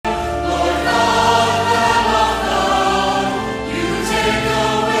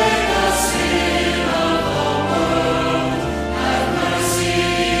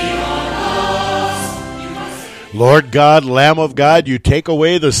Lord God, Lamb of God, you take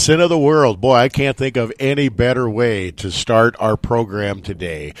away the sin of the world. Boy, I can't think of any better way to start our program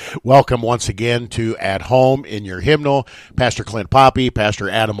today. Welcome once again to At Home in Your Hymnal. Pastor Clint Poppy, Pastor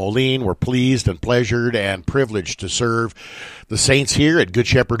Adam Moline. We're pleased and pleasured and privileged to serve the saints here at Good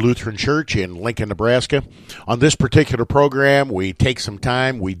Shepherd Lutheran Church in Lincoln, Nebraska. On this particular program, we take some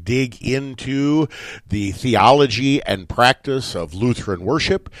time, we dig into the theology and practice of Lutheran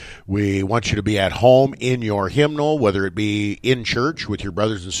worship. We want you to be at home in your hymnal, whether it be in church with your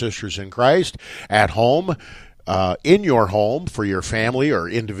brothers and sisters in Christ, at home, in your home for your family or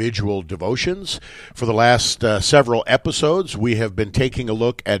individual devotions. For the last several episodes, we have been taking a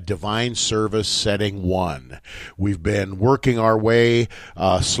look at Divine Service Setting 1. We've been working our way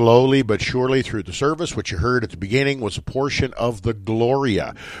slowly but surely through the service. What you heard at the beginning was a portion of the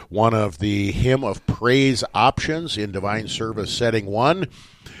Gloria, one of the hymn of praise options in Divine Service Setting 1.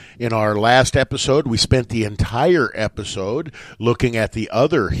 In our last episode, we spent the entire episode looking at the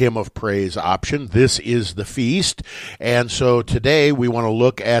other hymn of praise option, This is the Feast. And so today we want to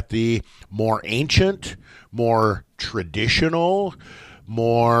look at the more ancient, more traditional,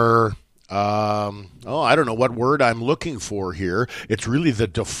 more, I don't know what word I'm looking for here. It's really the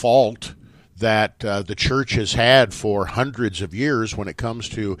default that the church has had for hundreds of years when it comes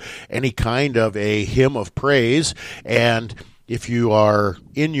to any kind of a hymn of praise. And if you are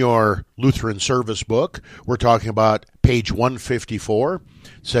in your Lutheran service book, we're talking about page 154. It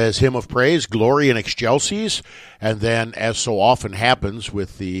says Hymn of Praise, Glory in Excelsis, and then, as so often happens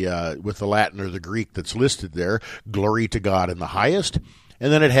with the Latin or the Greek that's listed there, Glory to God in the highest.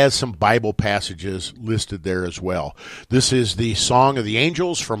 And then it has some Bible passages listed there as well. This is the Song of the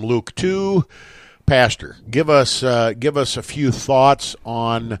Angels from Luke 2. Pastor, give us a few thoughts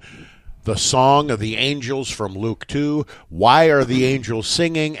on the Song of the Angels from Luke 2. Why are the angels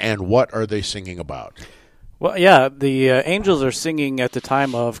singing, and what are they singing about? Well, yeah, the angels are singing at the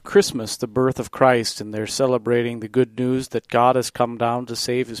time of Christmas, the birth of Christ, and they're celebrating the good news that God has come down to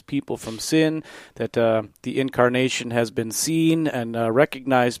save his people from sin, that the incarnation has been seen and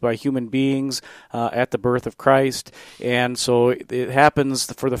recognized by human beings at the birth of Christ. And so it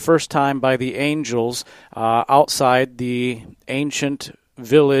happens for the first time by the angels outside the ancient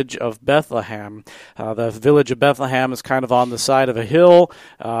village of Bethlehem. The village of Bethlehem is kind of on the side of a hill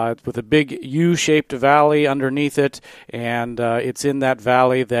with a big U-shaped valley underneath it, and it's in that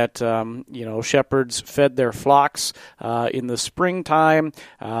valley that shepherds fed their flocks in the springtime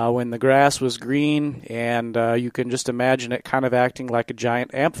when the grass was green, and you can just imagine it kind of acting like a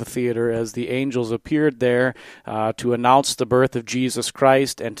giant amphitheater as the angels appeared there to announce the birth of Jesus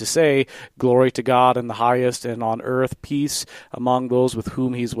Christ and to say, "Glory to God in the highest, and on earth peace among those with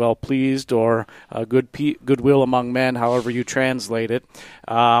whom he's well pleased," or goodwill among men, however you translate it.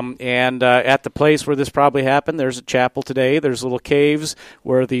 And at the place where this probably happened, there's a chapel today. There's little caves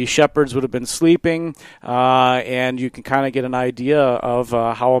where the shepherds would have been sleeping, and you can kind of get an idea of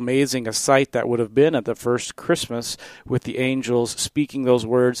how amazing a sight that would have been at the first Christmas with the angels speaking those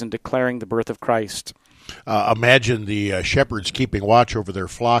words and declaring the birth of Christ. Imagine the shepherds keeping watch over their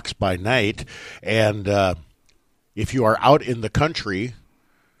flocks by night, and if you are out in the country,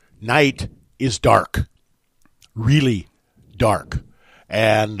 night is dark, really dark.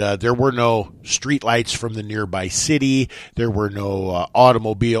 And there were no streetlights from the nearby city. There were no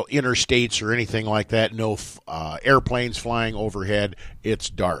automobile interstates or anything like that. No airplanes flying overhead. It's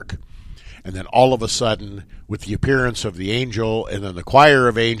dark. And then all of a sudden, with the appearance of the angel and then the choir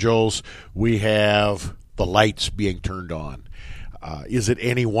of angels, we have the lights being turned on. Is it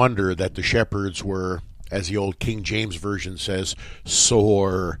any wonder that the shepherds were, as the old King James Version says,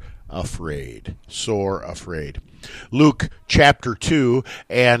 sore afraid. Sore afraid. Luke chapter 2,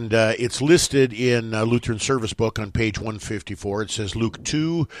 and it's listed in Lutheran Service Book on page 154. It says Luke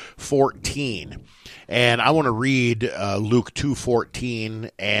 2:14. And I want to read Luke 2:14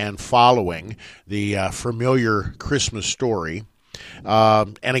 and following, the familiar Christmas story.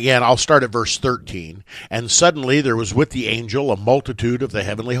 And again, I'll start at verse 13. And suddenly there was with the angel a multitude of the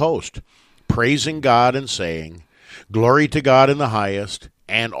heavenly host, praising God and saying, "Glory to God in the highest,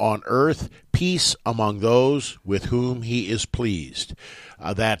 and on earth peace among those with whom he is pleased."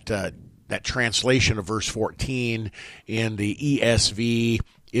 That translation of verse 14 in the ESV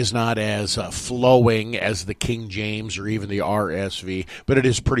is not as flowing as the King James or even the RSV, but it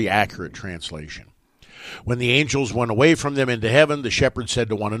is pretty accurate translation. When the angels went away from them into heaven, the shepherds said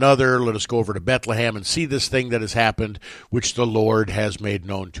to one another, "Let us go over to Bethlehem and see this thing that has happened, which the Lord has made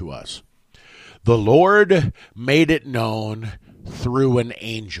known to us." The Lord made it known through an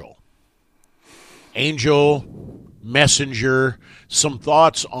angel. Angel messenger, some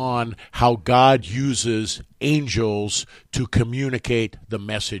thoughts on how God uses angels to communicate the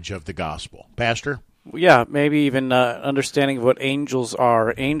message of the gospel. Pastor? Yeah, maybe even understanding of what angels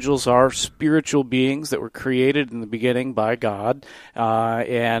are. Angels are spiritual beings that were created in the beginning by God,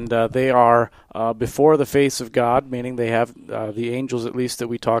 and they are before the face of God, meaning they have the angels, at least that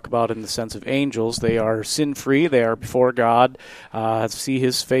we talk about in the sense of angels. They are sin-free. They are before God, see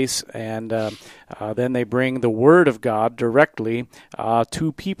His face, and then they bring the Word of God directly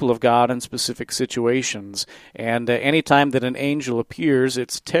to people of God in specific situations. And anytime that an angel appears,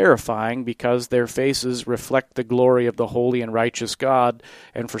 it's terrifying because their faces reflect the glory of the holy and righteous God.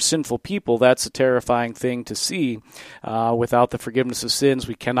 And for sinful people, that's a terrifying thing to see. Without the forgiveness of sins,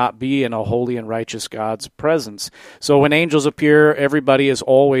 we cannot be in a holy and righteous God's presence. So when angels appear, everybody is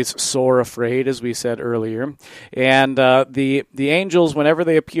always sore afraid, as we said earlier. And the angels, whenever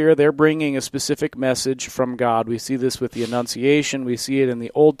they appear, they're bringing a specific message from God. We see this with the Annunciation. We see it in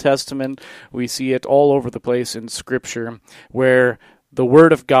the Old Testament. We see it all over the place in Scripture, where the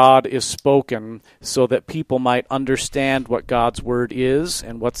Word of God is spoken so that people might understand what God's Word is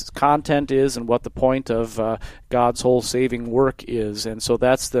and what its content is and what the point of God's whole saving work is. And so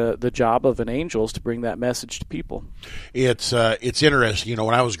that's the job of an angel, is to bring that message to people. It's interesting. You know,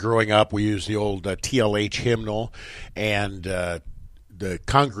 when I was growing up, we used the old TLH hymnal, and the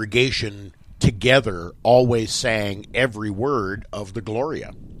congregation together always sang every word of the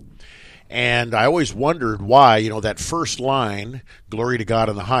Gloria. And I always wondered why, you know, that first line, glory to God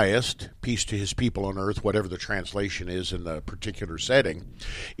in the highest, peace to his people on earth, whatever the translation is in the particular setting,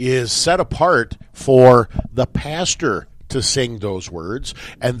 is set apart for the pastor to sing those words,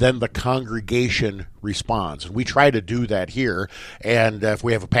 and then the congregation responds. And we try to do that here. And if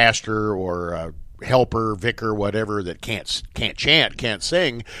we have a pastor or a helper, vicar, whatever, that can't chant, can't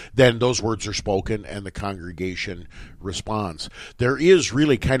sing, then those words are spoken and the congregation responds. There is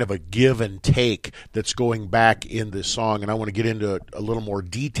really kind of a give and take that's going back in this song, and I want to get into a little more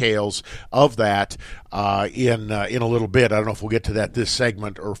details of that in a little bit. I don't know if we'll get to that this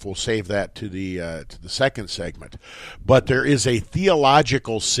segment or if we'll save that to the second segment. But there is a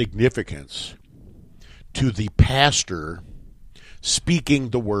theological significance to the pastor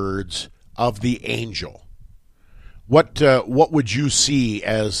speaking the words of the angel. What would you see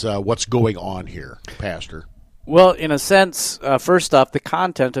as what's going on here, Pastor? Well, in a sense, first off, the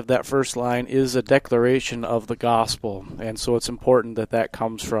content of that first line is a declaration of the gospel, and so it's important that that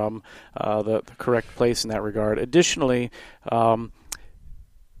comes from the correct place in that regard. Additionally, the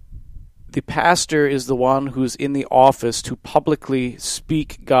pastor is the one who's in the office to publicly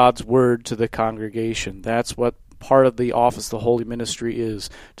speak God's word to the congregation. That's what part of the office, the holy ministry, is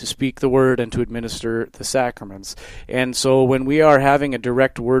to speak the word and to administer the sacraments. And so when we are having a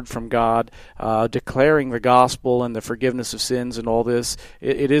direct word from God, declaring the gospel and the forgiveness of sins and all this,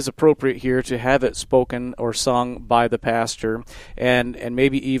 it is appropriate here to have it spoken or sung by the pastor, and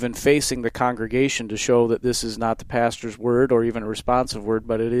maybe even facing the congregation to show that this is not the pastor's word or even a responsive word,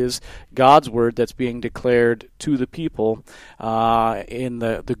 but it is God's word that's being declared to the people in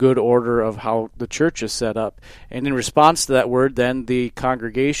the good order of how the church is set up. And in response to that word, then the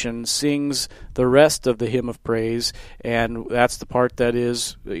congregation sings the rest of the hymn of praise, and that's the part that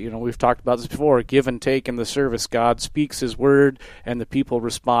is, we've talked about this before, give and take in the service. God speaks His word, and the people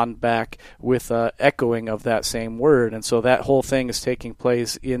respond back with echoing of that same word. And so that whole thing is taking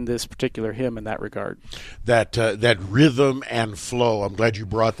place in this particular hymn in that regard. That rhythm and flow, I'm glad you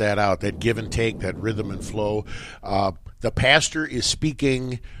brought that out, that give and take, that rhythm and flow. The pastor is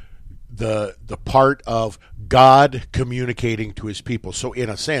speaking the part of God communicating to his people. So in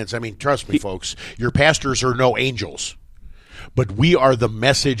a sense, I mean, trust me, folks, your pastors are no angels, but we are the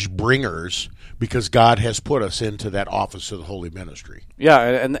message bringers because God has put us into that office of the holy ministry. Yeah,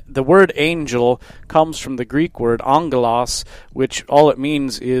 and the word angel comes from the Greek word angelos, which all it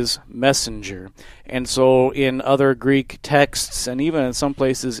means is messenger. And so in other Greek texts, and even in some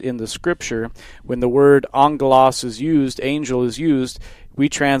places in the Scripture, when the word angelos is used, angel is used, we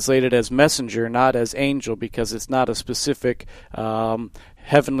translate it as messenger, not as angel, because it's not a specific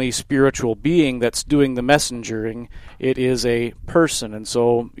heavenly spiritual being that's doing the messengering. It is a person. And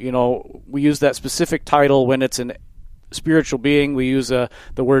so, we use that specific title when it's an spiritual being. We use the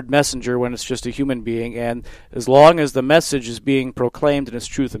word messenger when it's just a human being. And as long as the message is being proclaimed in its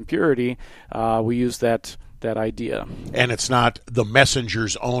truth and purity, we use that that idea. And it's not the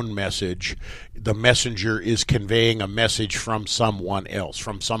messenger's own message. The messenger is conveying a message from someone else,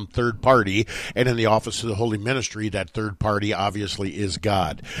 from some third party. And in the office of the Holy Ministry, that third party obviously is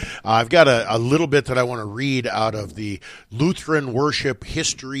God. I've got a little bit that I want to read out of the Lutheran Worship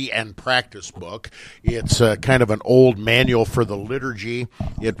History and Practice book. It's kind of an old manual for the liturgy.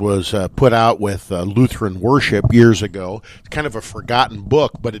 It was put out with Lutheran Worship years ago. It's kind of a forgotten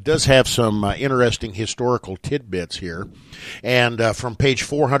book, but it does have some interesting historical tidbits here. And from page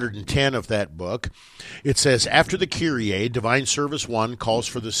 410 of that book, it says, after the Kyrie, Divine Service 1 calls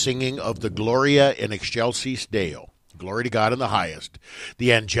for the singing of the Gloria in Excelsis Deo, glory to God in the highest,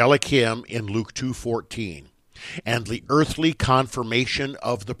 the angelic hymn in Luke 2:14, and the earthly confirmation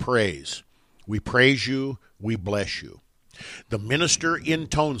of the praise. We praise you, we bless you. The minister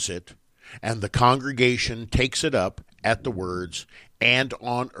intones it, and the congregation takes it up at the words, and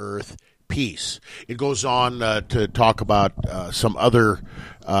on earth peace. It goes on to talk about some other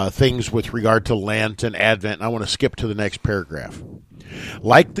things with regard to Lent and Advent, and I want to skip to the next paragraph.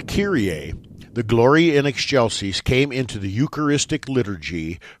 Like the Kyrie, the Gloria in Excelsis came into the Eucharistic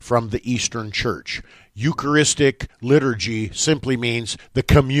liturgy from the Eastern Church. Eucharistic liturgy simply means the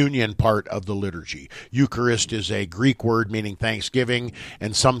communion part of the liturgy. Eucharist is a Greek word meaning thanksgiving,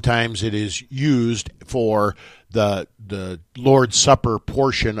 and sometimes it is used for the Lord's Supper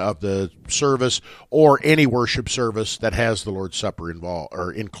portion of the service or any worship service that has the Lord's Supper involved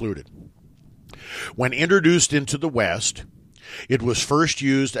or included. When introduced into the West, it was first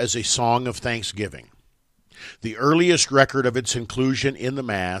used as a song of thanksgiving. The earliest record of its inclusion in the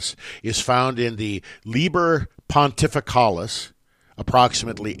Mass is found in the Liber Pontificalis,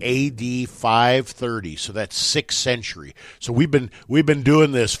 approximately AD 530, so that's 6th century. So we've been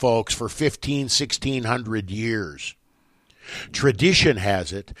doing this, folks, for 1600 years. Tradition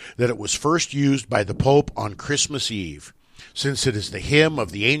has it that it was first used by the Pope on Christmas Eve, since it is the hymn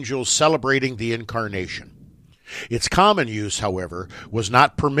of the angels celebrating the Incarnation. Its common use, however, was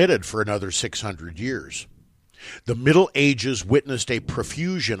not permitted for another 600 years. The Middle Ages witnessed a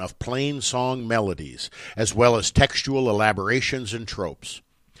profusion of plain song melodies, as well as textual elaborations and tropes.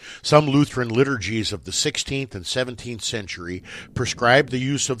 Some Lutheran liturgies of the 16th and 17th century prescribed the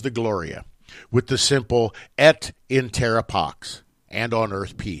use of the Gloria, with the simple et in terra pax, and on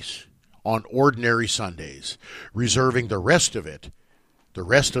earth peace, on ordinary Sundays, reserving the rest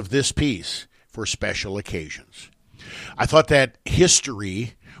of this peace, for special occasions. I thought that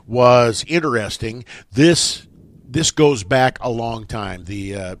history was interesting. This goes back a long time.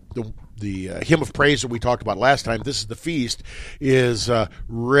 The hymn of praise that we talked about last time, This is the Feast, is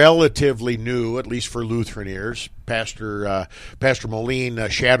relatively new, at least for Lutheran ears. Pastor Moline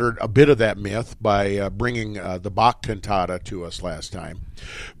shattered a bit of that myth by bringing the Bach cantata to us last time.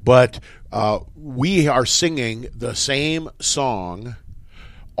 But we are singing the same song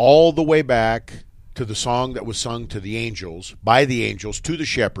all the way back to the song that was sung to the angels, by the angels, to the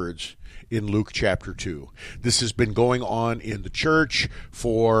shepherds, in Luke chapter 2. This has been going on in the church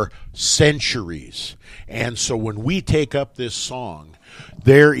for centuries. And so when we take up this song,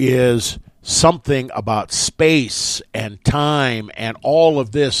 there is something about space and time and all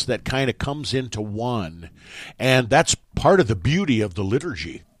of this that kind of comes into one. And that's part of the beauty of the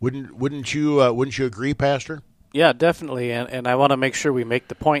liturgy. Wouldn't you agree, Pastor? Yeah, definitely, and I want to make sure we make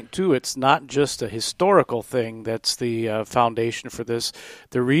the point, too. It's not just a historical thing that's the foundation for this.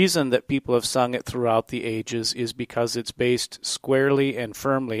 The reason that people have sung it throughout the ages is because it's based squarely and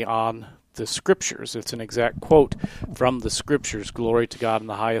firmly on the Scriptures. It's an exact quote from the Scriptures, glory to God in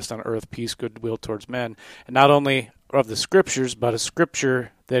the highest, on earth, peace, goodwill towards men. And not only of the Scriptures, but a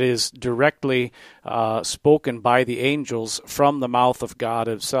Scripture that is directly spoken by the angels from the mouth of God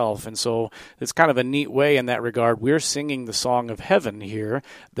himself. And so it's kind of a neat way in that regard. We're singing the song of heaven here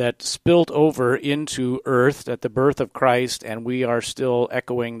that spilled over into earth at the birth of Christ, and we are still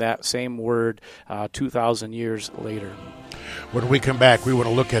echoing that same word 2,000 years later. When we come back, we want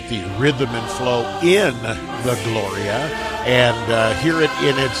to look at the rhythm and flow in the Gloria and hear it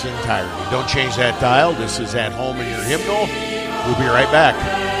in its entirety. Don't change that dial. This is At Home in Your Hymnal. We'll be right back.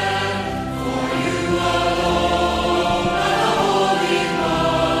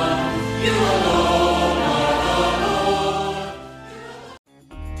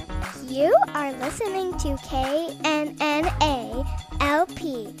 You are listening to KNNA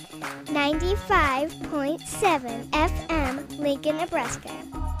LP 95.7 FM, Lincoln, Nebraska.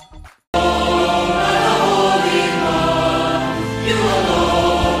 Glory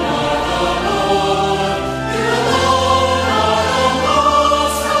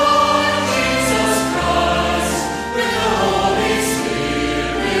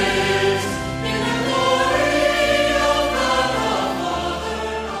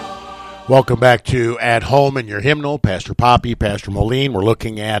Welcome back to At Home in Your Hymnal. Pastor Poppy, Pastor Moline. We're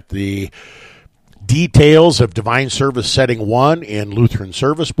looking at the details of Divine Service Setting 1 in Lutheran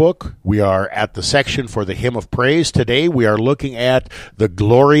Service Book. We are at the section for the Hymn of Praise. Today we are looking at the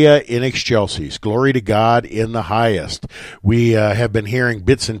Gloria in Excelsis, glory to God in the highest. We have been hearing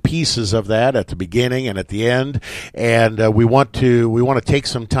bits and pieces of that at the beginning and at the end, and we want to take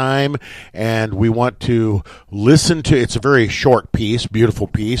some time and we want to listen to. It's a very short piece, beautiful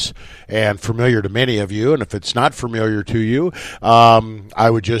piece, and familiar to many of you. And if it's not familiar to you, I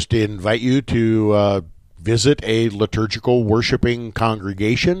would just invite you to visit a liturgical worshiping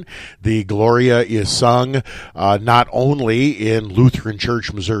congregation. The Gloria is sung not only in Lutheran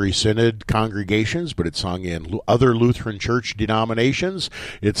Church Missouri Synod congregations, but it's sung in other Lutheran Church denominations.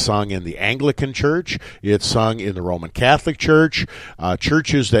 It's sung in the Anglican Church. It's sung in the Roman Catholic Church.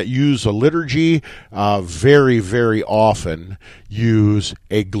 Churches that use a liturgy very, very often use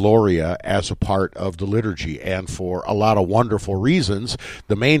a Gloria as a part of the liturgy, and for a lot of wonderful reasons.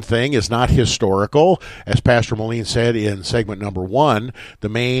 The main thing is not historical. As Pastor Moline said in segment number 1, the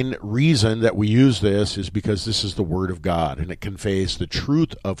main reason that we use this is because this is the Word of God, and it conveys the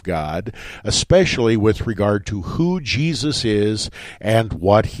truth of God, especially with regard to who Jesus is and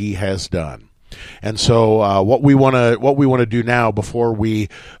what He has done. And so what we want to do now, before we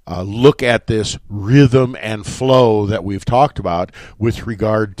look at this rhythm and flow that we've talked about with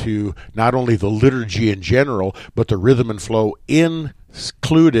regard to not only the liturgy in general, but the rhythm and flow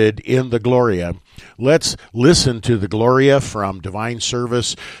included in the Gloria, let's listen to the Gloria from Divine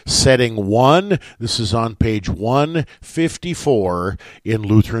Service Setting 1. This is on page 154 in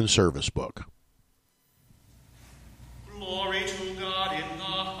Lutheran Service Book. Glory to God in the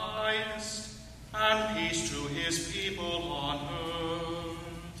highest, and peace to His people on earth.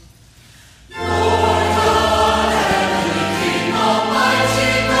 Lord God, heavenly King,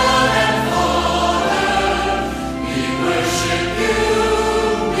 almighty God and Father, we worship You,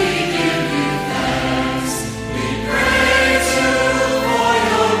 we give You thanks, we praise You for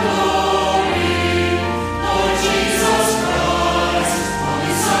Your glory. Lord Jesus Christ,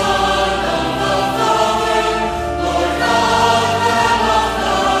 only Son of the Father, Lord God, Lamb of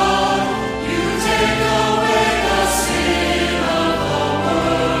God, You take away the sin of the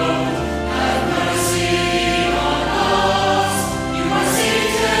world. Have mercy on us. You are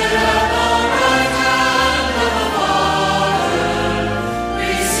seated at the right hand of the Father.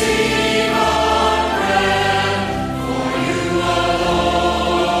 Receive our prayer, for You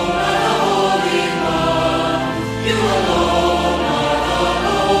alone are the Holy One. You alone are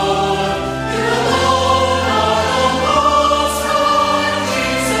the Lord. You alone are the Most High,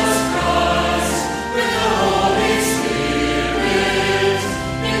 Jesus Christ, with the Holy Spirit,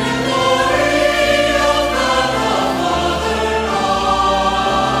 in the glory of God the Father.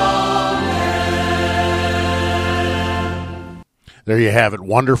 There you have it.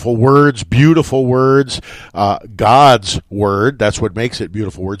 Wonderful words, beautiful words, God's Word. That's what makes it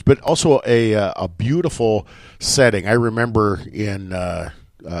beautiful words, but also a beautiful setting. I remember in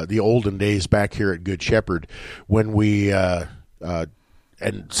the olden days back here at Good Shepherd when we, and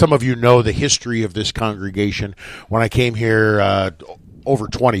some of you know the history of this congregation. When I came here over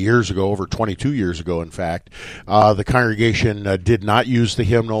 20 years ago, over 22 years ago, in fact, the congregation did not use the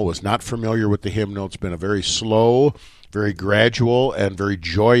hymnal, was not familiar with the hymnal. It's been a very slow, very gradual, and very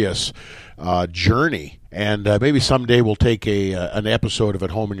joyous journey. And maybe someday we'll take an episode of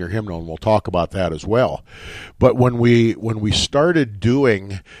At Home in Your Hymnal, and we'll talk about that as well. But when we started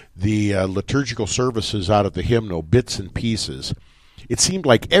doing the liturgical services out of the hymnal, bits and pieces, it seemed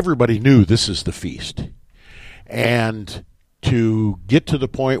like everybody knew this is the feast. And to get to the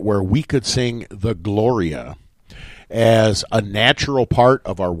point where we could sing the Gloria as a natural part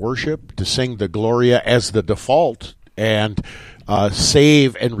of our worship, to sing the Gloria as the default, and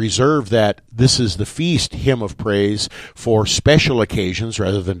save and reserve that this is the feast hymn of praise for special occasions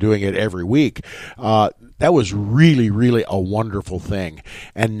rather than doing it every week. That was really, really a wonderful thing.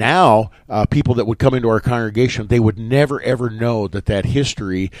 And now people that would come into our congregation, they would never, ever know that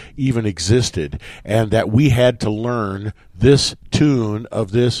history even existed, and that we had to learn this tune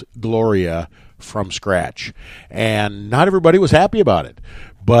of this Gloria from scratch. And not everybody was happy about it.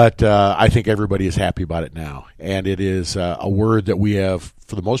 But I think everybody is happy about it now. And it is a word that we have,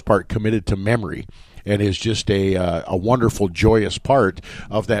 for the most part, committed to memory, and is just a wonderful, joyous part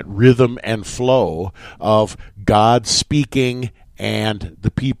of that rhythm and flow of God speaking and the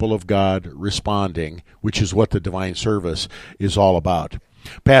people of God responding, which is what the divine service is all about.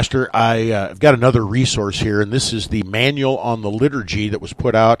 Pastor, I've got another resource here, and this is the Manual on the Liturgy that was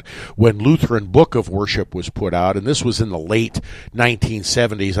put out when Lutheran Book of Worship was put out, and this was in the late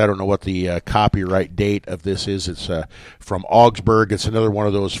 1970s. I don't know what the copyright date of this is. It's from Augsburg. It's another one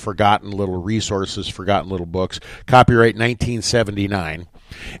of those forgotten little resources, forgotten little books. Copyright 1979.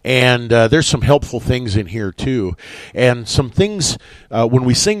 And there's some helpful things in here, too. And some things, when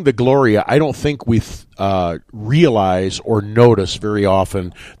we sing the Gloria, I don't think we realize or notice very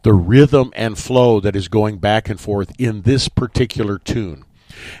often the rhythm and flow that is going back and forth in this particular tune.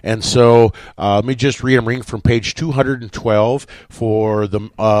 And so let me just read them. Reading from page 212 for the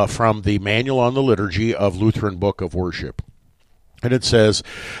from the Manual on the Liturgy of Lutheran Book of Worship. And it says,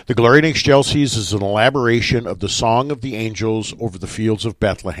 the Gloria in Excelsis is an elaboration of the Song of the Angels over the fields of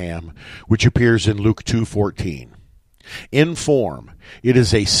Bethlehem, which appears in Luke 2:14. In form, it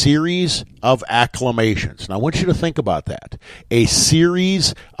is a series of acclamations. Now, I want you to think about that. A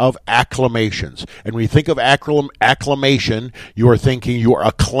series of acclamations. And when you think of acclamation, you are thinking you are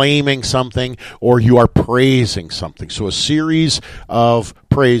acclaiming something or you are praising something. So a series of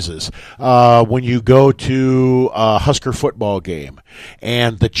praises. When you go to a Husker football game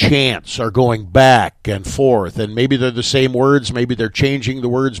and the chants are going back and forth, and maybe they're the same words, maybe they're changing the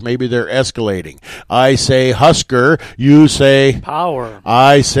words, maybe they're escalating. I say Husker, you say Power.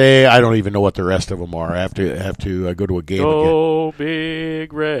 I say, I don't even know what the rest of them are. I have to go to a game Go again.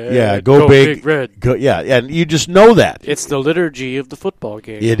 Big Red. Yeah, go big Red. Yeah, and you just know that. It's the liturgy of the football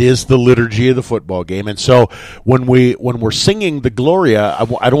game. It is the liturgy of the football game. And so when we're singing the Gloria,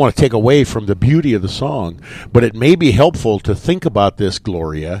 I don't want to take away from the beauty of the song, but it may be helpful to think about this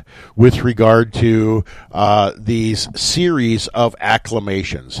Gloria with regard to these series of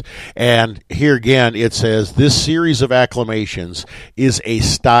acclamations. And here again, it says, this series of acclamations is a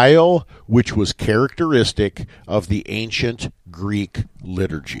style which was characteristic of the ancient Greek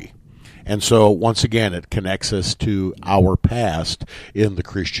liturgy. And so, once again, it connects us to our past in the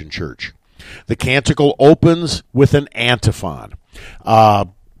Christian church. The canticle opens with an antiphon.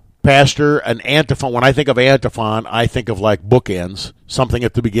 Pastor, an antiphon, when I think of antiphon, I think of like bookends, something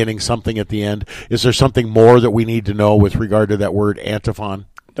at the beginning, something at the end. Is there something more that we need to know with regard to that word antiphon?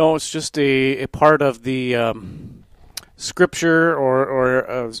 No, it's just a part of the scripture or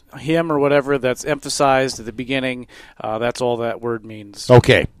a hymn or whatever that's emphasized at the beginning. That's all that word means.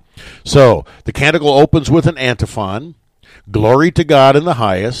 Okay. So, the canticle opens with an antiphon, glory to God in the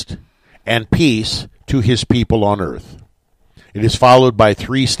highest, and peace to his people on earth. It is followed by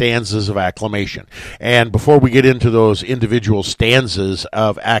 3 stanzas of acclamation. And before we get into those individual stanzas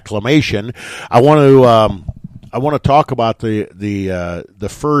of acclamation, I want to talk about the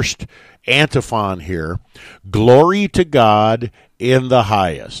first antiphon here. Glory to God in the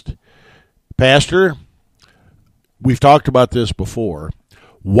highest. Pastor, we've talked about this before.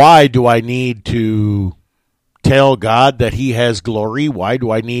 Why do I need to tell God that he has glory? Why do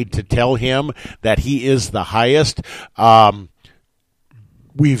I need to tell him that he is the highest?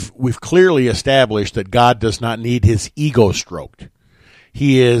 We've clearly established that God does not need his ego stroked.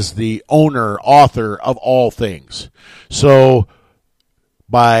 He is the owner, author of all things. So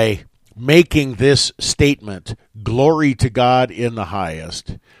by making this statement, glory to God in the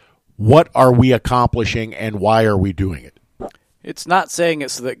highest, what are we accomplishing and why are we doing it? It's not saying it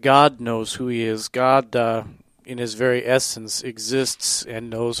so that God knows who he is. God, in his very essence, exists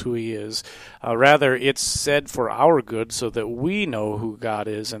and knows who he is. Rather, it's said for our good so that we know who God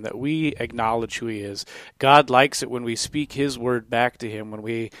is and that we acknowledge who he is. God likes it when we speak his word back to him, when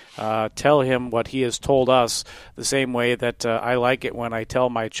we tell him what he has told us, the same way that I like it when I tell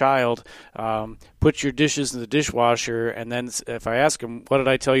my child, put your dishes in the dishwasher, and then if I ask them, what did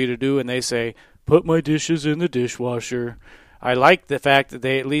I tell you to do? And they say, put my dishes in the dishwasher. I like the fact that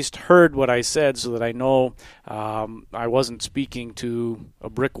they at least heard what I said so that I know I wasn't speaking to a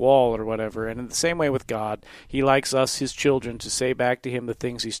brick wall or whatever. And in the same way with God, he likes us, his children, to say back to him the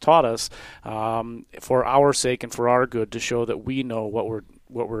things he's taught us for our sake and for our good, to show that we know what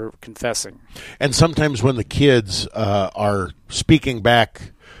we're confessing. And sometimes when the kids are speaking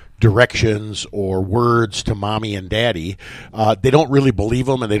back directions or words to mommy and daddy, they don't really believe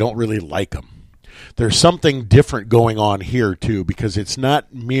them and they don't really like them. There's something different going on here, too, because it's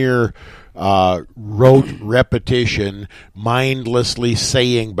not mere rote repetition, mindlessly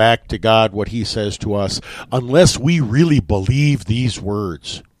saying back to God what he says to us, unless we really believe these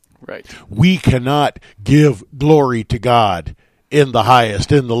words. Right. We cannot give glory to God in the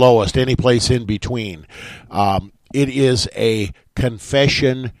highest, in the lowest, any place in between. It is a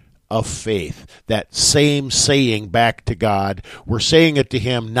confession of faith, that same saying back to God. We're saying it to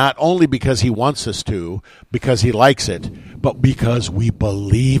him not only because he wants us to, because he likes it, but because we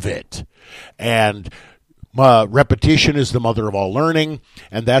believe it. And repetition is the mother of all learning,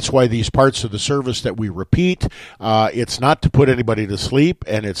 and that's why these parts of the service that we repeat, it's not to put anybody to sleep,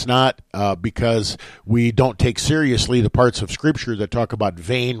 and it's not because we don't take seriously the parts of Scripture that talk about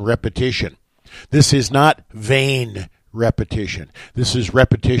vain repetition. This is not vain repetition. This is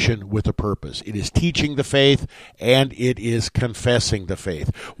repetition with a purpose. It is teaching the faith, and it is confessing the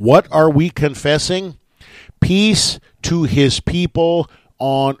faith. What are we confessing? Peace to his people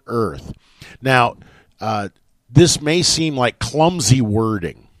on earth. Now, this may seem like clumsy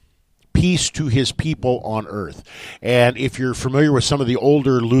wording. Peace to his people on earth. And if you're familiar with some of the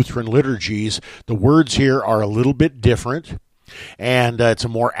older Lutheran liturgies, the words here are a little bit different. And it's a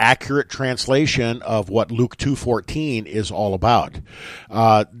more accurate translation of what Luke 2:14 is all about.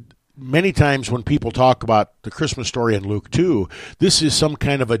 Many times when people talk about the Christmas story in Luke 2, this is some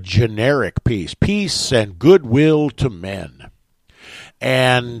kind of a generic peace. Peace and goodwill to men.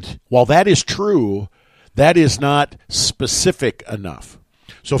 And while that is true, that is not specific enough.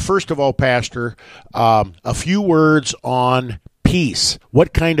 So first of all, Pastor, a few words on peace.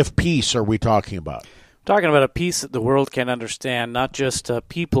 What kind of peace are we talking about? Talking about a peace that the world can understand, not just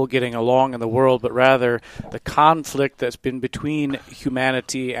people getting along in the world, but rather the conflict that's been between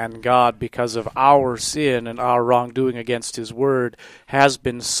humanity and God because of our sin and our wrongdoing against his word has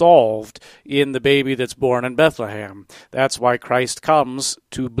been solved in the baby that's born in Bethlehem. That's why Christ comes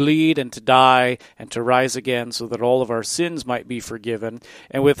to bleed and to die and to rise again so that all of our sins might be forgiven.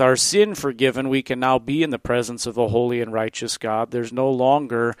 And with our sin forgiven, we can now be in the presence of the holy and righteous God. There's no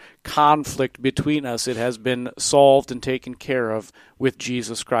longer conflict between us. It has been solved and taken care of with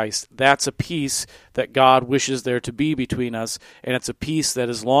Jesus Christ. That's a peace that God wishes there to be between us, and it's a peace that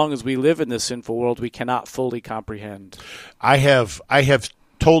as long as we live in this sinful world, we cannot fully comprehend. I have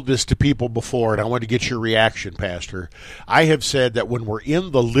told this to people before, and I want to get your reaction, Pastor. I have said that when we're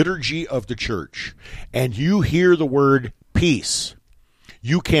in the liturgy of the church and you hear the word peace,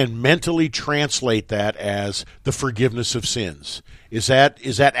 you can mentally translate that as the forgiveness of sins. Is that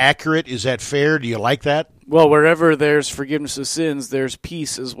accurate? Is that fair? Do you like that? Well, wherever there's forgiveness of sins, there's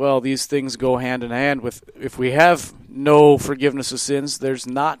peace as well. These things go hand in hand. If we have no forgiveness of sins, there's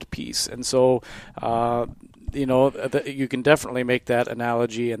not peace. And so, you can definitely make that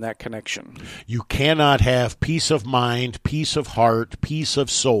analogy and that connection. You cannot have peace of mind, peace of heart, peace of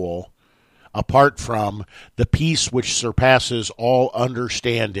soul, apart from the peace which surpasses all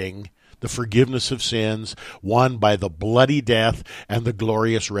understanding, the forgiveness of sins won by the bloody death and the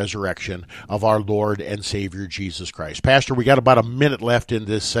glorious resurrection of our Lord and Savior Jesus Christ. Pastor, we got about a minute left in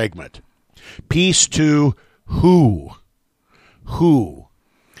this segment. Peace to who? Who?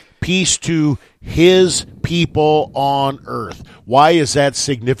 Peace to his people on earth. Why is that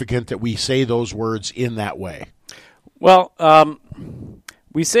significant that we say those words in that way? Well,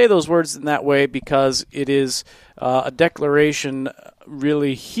 we say those words in that way because it is a declaration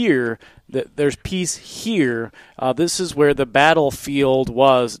really here that there's peace here. This is where the battlefield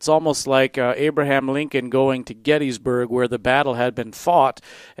was. It's almost like Abraham Lincoln going to Gettysburg where the battle had been fought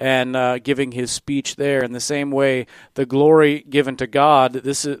and giving his speech there. In the same way, the glory given to God,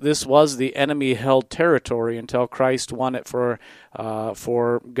 this was the enemy-held territory until Christ won it for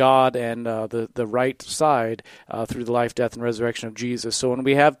God and the right side through the life, death, and resurrection of Jesus. So when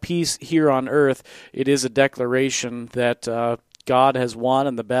we have peace here on earth, it is a declaration that God has won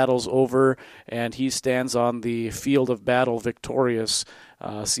and the battle's over, and he stands on the field of battle victorious.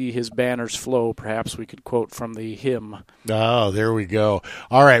 See his banners flow, perhaps we could quote from the hymn. Oh, there we go.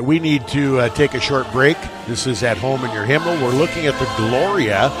 All right, we need to take a short break. This is At Home in Your Hymnal. We're looking at the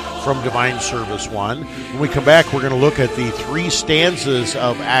Gloria from Divine Service 1. When we come back, we're going to look at the 3 stanzas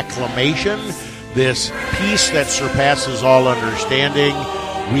of acclamation, this peace that surpasses all understanding.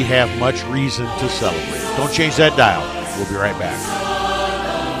 We have much reason to celebrate. Don't change that dial. We'll be right back.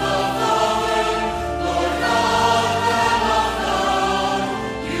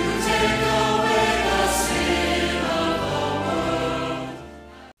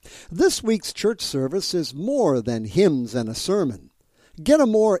 This week's church service is more than hymns and a sermon. Get a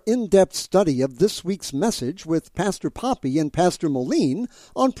more in-depth study of this week's message with Pastor Poppy and Pastor Moline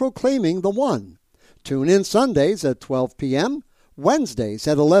on Proclaiming the One. Tune in Sundays at 12 p.m., Wednesdays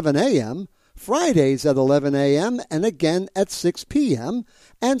at 11 a.m., Fridays at 11 a.m. and again at 6 p.m.,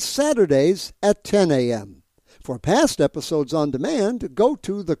 and Saturdays at 10 a.m. For past episodes on demand, go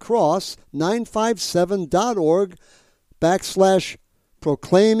to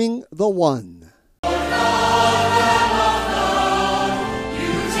thecross957.org/Proclaiming the One.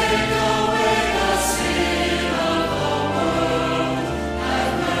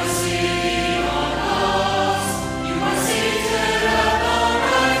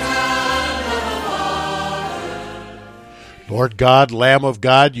 Lord God, Lamb of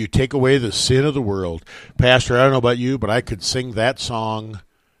God, you take away the sin of the world. Pastor, I don't know about you, but I could sing that song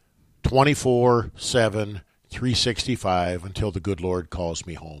 24/7, 365 until the good Lord calls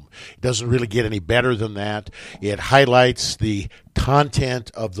me home. It doesn't really get any better than that. It highlights the content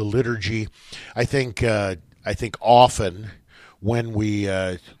of the liturgy. I think often when we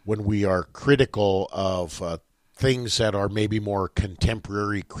are critical of things that are maybe more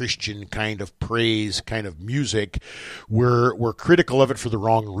contemporary Christian kind of praise, kind of music, we're critical of it for the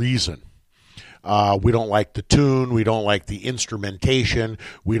wrong reason. We don't like the tune. We don't like the instrumentation.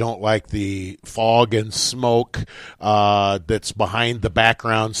 We don't like the fog and smoke that's behind the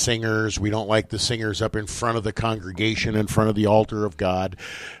background singers. We don't like the singers up in front of the congregation, in front of the altar of God.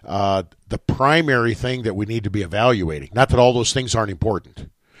 The primary thing that we need to be evaluating, not that all those things aren't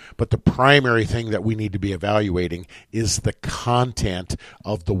important, but the primary thing that we need to be evaluating is the content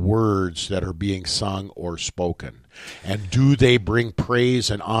of the words that are being sung or spoken. And do they bring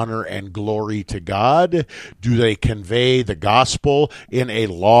praise and honor and glory to God? Do they convey the gospel in a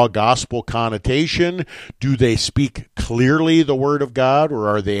law gospel connotation? Do they speak clearly the word of God, or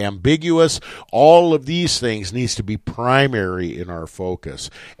are they ambiguous? All of these things needs to be primary in our focus.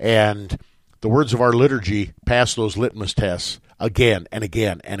 And the words of our liturgy pass those litmus tests again and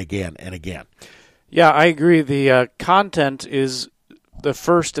again and again and again. Yeah, I agree. The content is the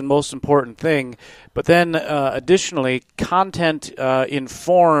first and most important thing, but then additionally, content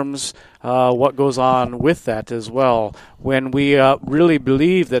informs what goes on with that as well. When we really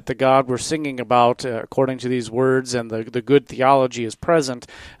believe that the God we're singing about, according to these words, and the good theology is present,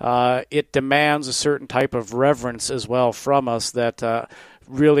 it demands a certain type of reverence as well from us that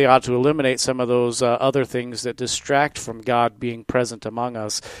really ought to eliminate some of those other things that distract from God being present among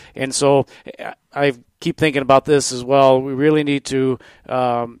us. And so I keep thinking about this as well. We really need to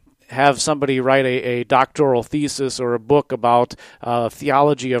have somebody write a doctoral thesis or a book about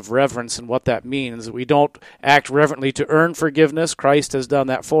theology of reverence and what that means. We don't act reverently to earn forgiveness. Christ has done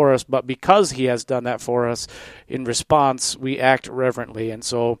that for us, but because he has done that for us, in response, we act reverently. And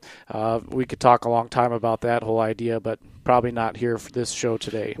so we could talk a long time about that whole idea, but probably not here for this show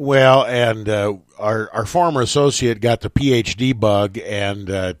today. Well, and our former associate got the PhD bug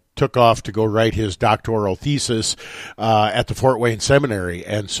and took off to go write his doctoral thesis at the Fort Wayne Seminary.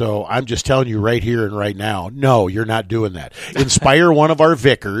 And so I'm just telling you right here and right now, no, you're not doing that. Inspire one of our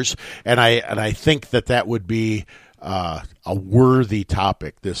vicars, and I think that would be a worthy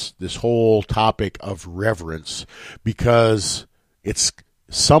topic, this whole topic of reverence, because it's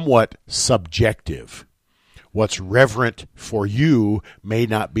somewhat subjective. What's reverent for you may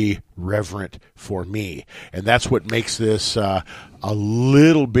not be reverent for me. And that's what makes this a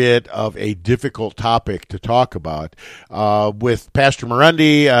little bit of a difficult topic to talk about. With Pastor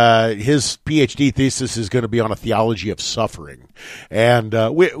Murundi, his PhD thesis is going to be on a theology of suffering. And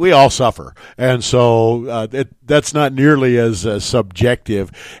we all suffer. And so that's not nearly as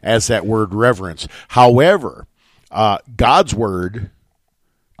subjective as that word reverence. However, God's word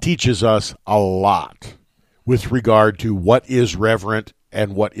teaches us a lot with regard to what is reverent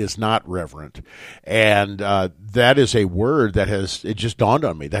and what is not reverent. And that is a word that it just dawned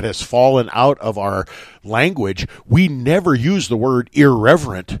on me, that has fallen out of our language. We never use the word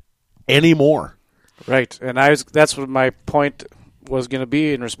irreverent anymore. Right. And that's what my point was going to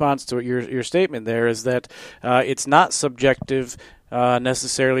be in response to your statement there, is that it's not subjective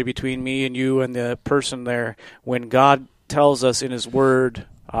necessarily between me and you and the person there when God tells us in his word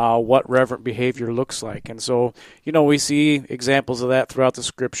what reverent behavior looks like. And so, we see examples of that throughout the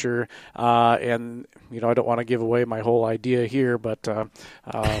scripture, and, I don't want to give away my whole idea here, but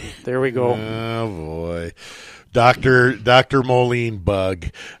there we go. Oh, boy. Dr. Moline bug.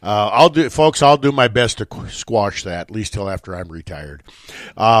 I'll do my best to squash that, at least till after I'm retired.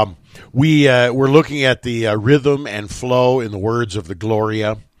 We're looking at the rhythm and flow in the words of the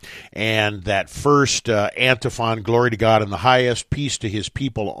Gloria. And that first antiphon, glory to God in the highest, peace to his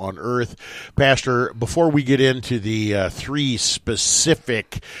people on earth. Pastor, before we get into the three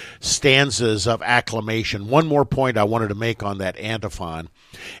specific stanzas of acclamation, one more point I wanted to make on that antiphon,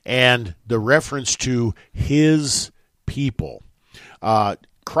 and the reference to his people.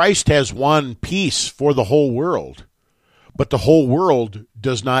 Christ has won peace for the whole world, but the whole world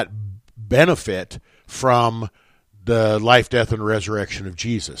does not benefit from the life, death, and resurrection of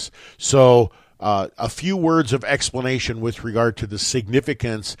Jesus. So a few words of explanation with regard to the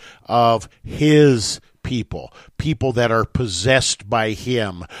significance of his people that are possessed by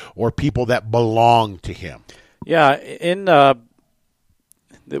him, or people that belong to him. Yeah, in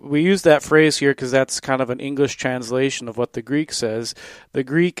we use that phrase here because that's kind of an English translation of what the Greek says. The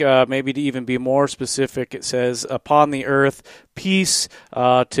Greek, maybe to even be more specific, it says, upon the earth, peace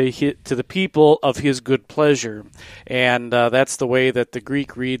to the people of his good pleasure. And that's the way that the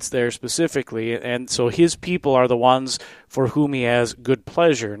Greek reads there specifically. And so his people are the ones for whom he has good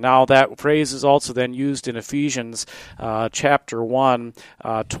pleasure. Now that phrase is also then used in Ephesians chapter 1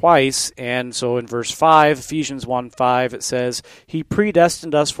 twice. And so in verse 5, Ephesians 1:5, it says, he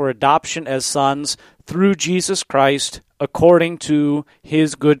predestined us for adoption as sons through Jesus Christ according to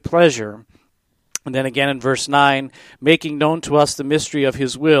his good pleasure. And then again in verse 9, making known to us the mystery of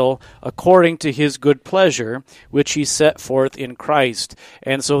his will, according to his good pleasure, which he set forth in Christ.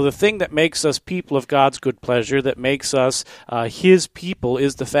 And so the thing that makes us people of God's good pleasure, that makes us his people,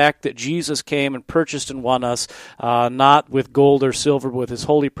 is the fact that Jesus came and purchased and won us, not with gold or silver, but with his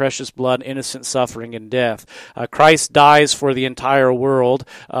holy precious blood, innocent suffering and death. Christ dies for the entire world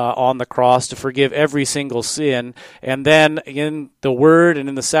on the cross to forgive every single sin. And then in the word and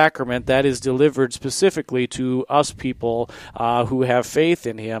in the sacrament, that is delivered specifically to us people who have faith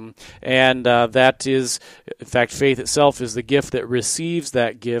in him. And that is, in fact, faith itself is the gift that receives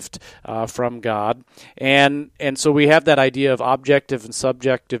that gift from God. And so we have that idea of objective and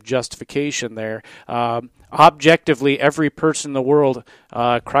subjective justification there. Objectively, every person in the world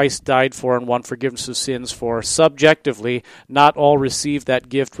Christ died for and won forgiveness of sins for. Subjectively, not all receive that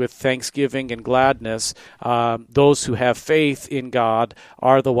gift with thanksgiving and gladness. Those who have faith in God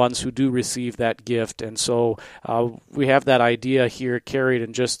are the ones who do receive that gift. And so we have that idea here carried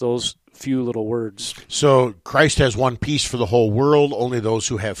in just those few little words. So Christ has one peace for the whole world. Only those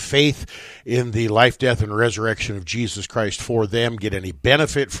who have faith in the life, death, and resurrection of Jesus Christ for them get any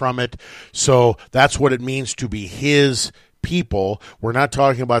benefit from it. So that's what it means to be his people. We're not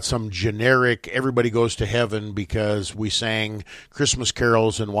talking about some generic, everybody goes to heaven because we sang Christmas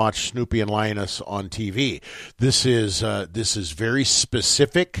carols and watched Snoopy and Linus on TV. This is very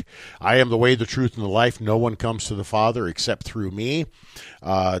specific. I am the way, the truth, and the life. No one comes to the Father except through me.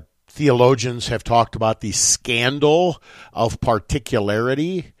 Theologians have talked about the scandal of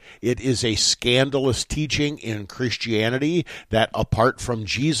particularity. It is a scandalous teaching in Christianity that apart from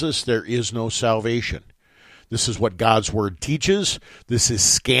Jesus, there is no salvation. This is what God's Word teaches. This is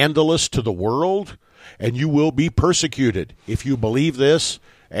scandalous to the world, and you will be persecuted if you believe this,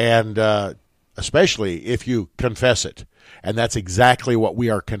 and especially if you confess it. And that's exactly what we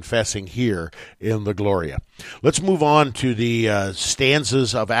are confessing here in the Gloria. Let's move on to the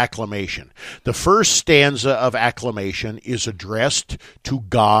stanzas of acclamation. The first stanza of acclamation is addressed to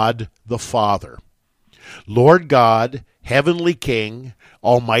God the Father. Lord God, Heavenly King,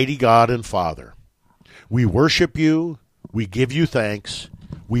 Almighty God and Father, we worship you, we give you thanks,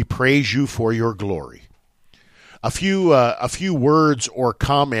 we praise you for your glory. A few words or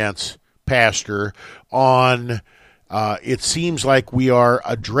comments, Pastor, on it seems like we are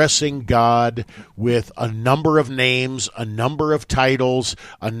addressing God with a number of names, a number of titles,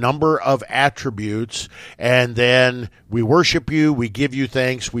 a number of attributes, and then we worship you, we give you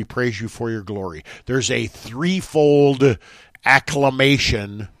thanks, we praise you for your glory. There's a threefold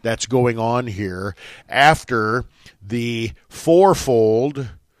acclamation that's going on here after the fourfold,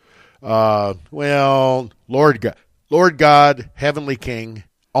 Lord God, Heavenly King,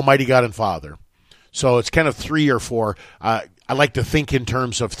 Almighty God and Father. So it's kind of three or four. I like to think in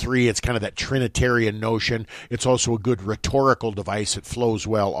terms of three. It's kind of that Trinitarian notion. It's also a good rhetorical device. It flows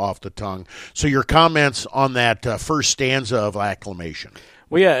well off the tongue. So your comments on that first stanza of acclamation.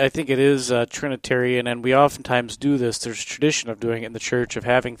 Well, yeah, I think it is Trinitarian, and we oftentimes do this. There's a tradition of doing it in the church, of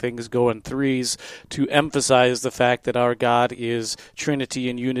having things go in threes to emphasize the fact that our God is Trinity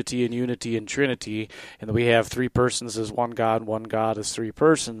and unity and unity and Trinity, and that we have three persons as one God as three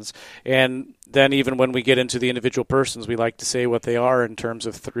persons. And then even when we get into the individual persons, we like to say what they are in terms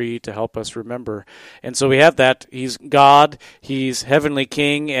of three to help us remember. And so we have that. He's God, he's Heavenly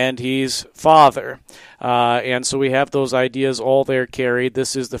King, and he's Father. And so we have those ideas all there carried.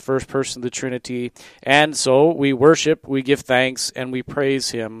 This is the first person of the Trinity. And so we worship, we give thanks, and we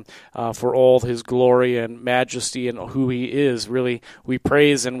praise him for all his glory and majesty and who he is. Really, we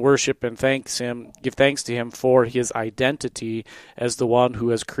praise and worship and give thanks to him for his identity as the one who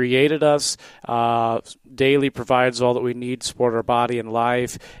has created us, daily provides all that we need to support our body and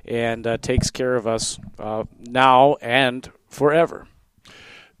life, and takes care of us now and forever.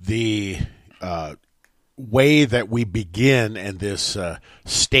 The way that we begin in this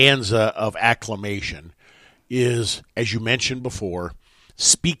stanza of acclamation is, as you mentioned before,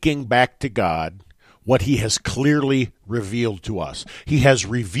 speaking back to God what he has clearly revealed to us. He has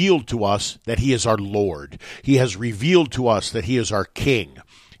revealed to us that he is our Lord. He has revealed to us that he is our King.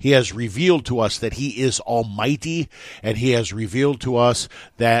 He has revealed to us that he is almighty, and he has revealed to us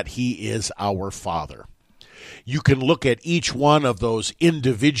that he is our Father. You can look at each one of those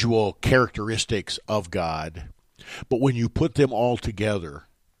individual characteristics of God, but when you put them all together,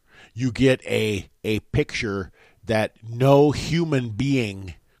 you get a picture that no human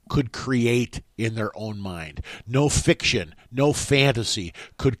being could create in their own mind. No fiction, no fantasy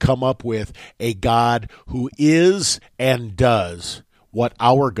could come up with a God who is and does what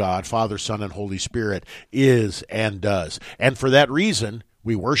our God, Father, Son, and Holy Spirit is and does. And for that reason,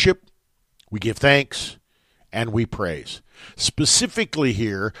 we worship, we give thanks, and we praise. Specifically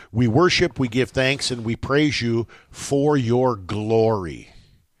here, we worship, we give thanks, and we praise you for your glory.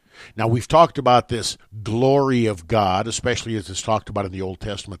 Now, we've talked about this glory of God, especially as it's talked about in the Old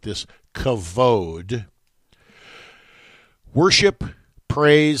Testament, this kavod. Worship,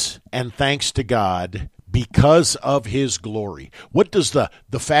 praise, and thanks to God because of his glory. What does the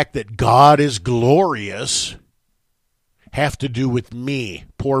fact that God is glorious have to do with me,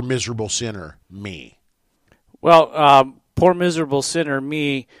 poor miserable sinner, me? Well, poor miserable sinner,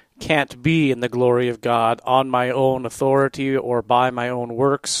 me, can't be in the glory of God on my own authority or by my own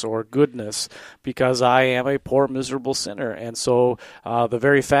works or goodness, because I am a poor miserable sinner. And so the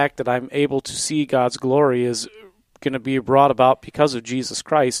very fact that I'm able to see God's glory is going to be brought about because of Jesus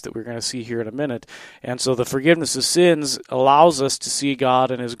Christ, that we're going to see here in a minute. And so the forgiveness of sins allows us to see God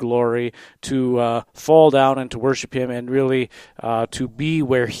in his glory, to fall down and to worship him, and really to be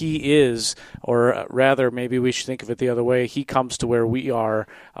where he is, or rather maybe we should think of it the other way. He comes to where we are,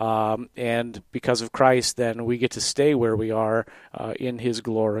 and because of Christ, then we get to stay where we are in his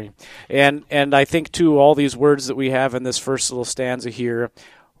glory. And I think too, all these words that we have in this first little stanza here,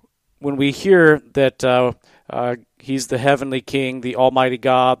 when we hear that he's the heavenly King, the Almighty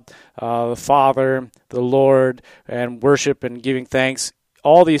God, the Father, the Lord, and worship and giving thanks,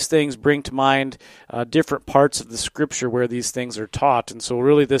 all these things bring to mind different parts of the Scripture where these things are taught. And so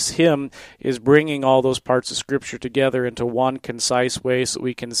really this hymn is bringing all those parts of Scripture together into one concise way so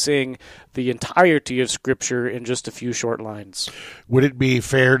we can sing the entirety of Scripture in just a few short lines. Would it be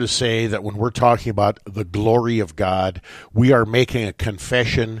fair to say that when we're talking about the glory of God, we are making a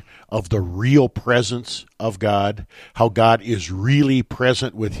confession of the real presence of God, how God is really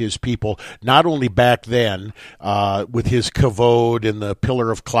present with his people, not only back then with his kavod and the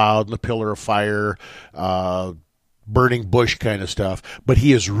pillar of cloud and the pillar of fire, burning bush kind of stuff, but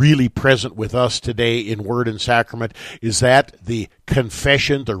he is really present with us today in word and sacrament. Is that the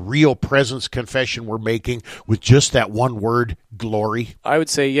confession, the real presence confession we're making with just that one word, glory? I would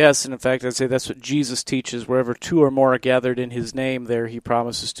say yes, and in fact I'd say that's what Jesus teaches. Wherever two or more are gathered in his name, there he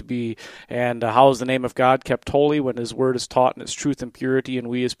promises to be. And how is the name of God kept holy? When his word is taught in its truth and purity, and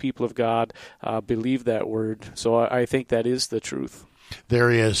we as people of God believe that word. So I think that is the truth.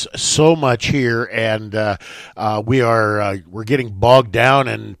 There is so much here, and we're getting bogged down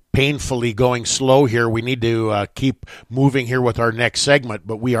and painfully going slow here. We need to keep moving here with our next segment,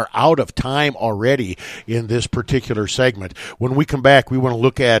 but we are out of time already in this particular segment. When we come back, we want to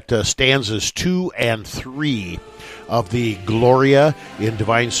look at stanzas 2 and 3 of the Gloria in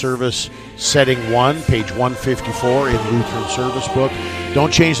Divine Service, Setting 1, page 154 in Lutheran Service Book.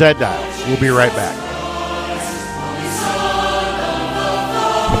 Don't change that dial. We'll be right back.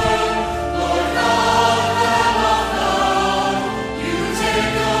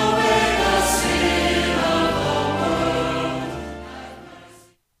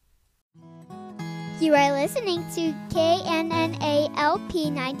 You are listening to KNNA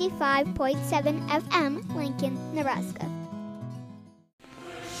LP 95.7 FM, Lincoln, Nebraska.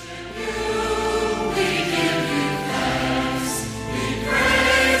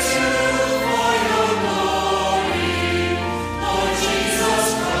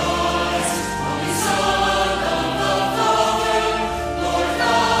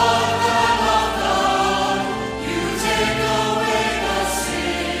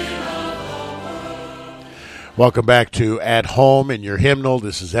 Welcome back to At Home in your hymnal.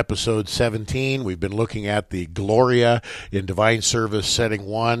 This is episode 17. We've been looking at the Gloria in Divine Service, Setting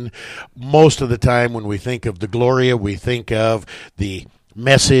 1. Most of the time when we think of the Gloria, we think of the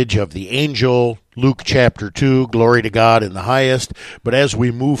message of the angel, Luke chapter 2, glory to God in the highest. But as we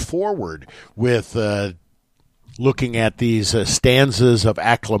move forward with looking at these stanzas of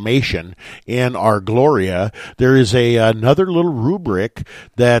acclamation in our Gloria, there is another little rubric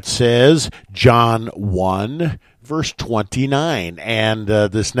that says John 1, verse 29. And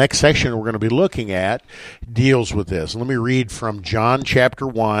this next section we're going to be looking at deals with this. Let me read from John chapter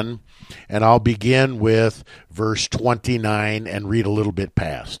 1, and I'll begin with verse 29 and read a little bit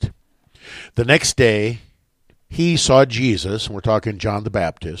past. The next day, he saw Jesus, and we're talking John the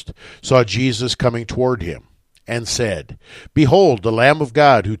Baptist, saw Jesus coming toward him, and said, Behold, the Lamb of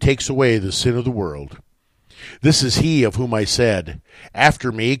God who takes away the sin of the world. This is he of whom I said,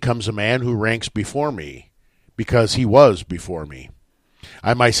 After me comes a man who ranks before me, because he was before me.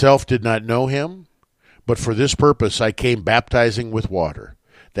 I myself did not know him, but for this purpose I came baptizing with water,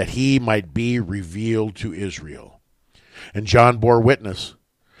 that he might be revealed to Israel. And John bore witness.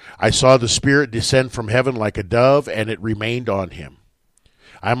 I saw the Spirit descend from heaven like a dove, and it remained on him.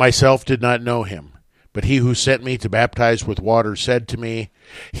 I myself did not know him, but he who sent me to baptize with water said to me,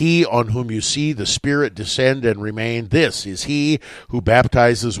 He on whom you see the Spirit descend and remain, this is he who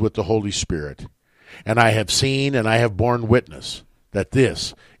baptizes with the Holy Spirit. And I have seen and I have borne witness that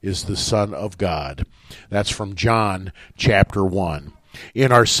this is the Son of God. That's from John chapter 1.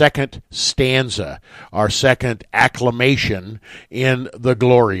 In our second stanza, our second acclamation in the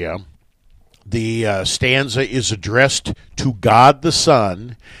Gloria, the stanza is addressed to God the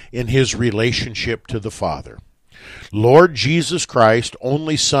Son in his relationship to the Father. Lord Jesus Christ,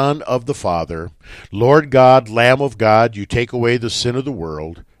 only Son of the Father, Lord God, Lamb of God, you take away the sin of the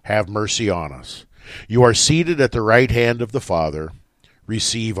world, have mercy on us. You are seated at the right hand of the Father.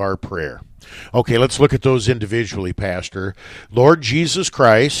 Receive our prayer. Okay, let's look at those individually, Pastor. Lord Jesus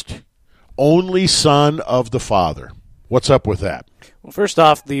Christ, only Son of the Father. What's up with that? Well, first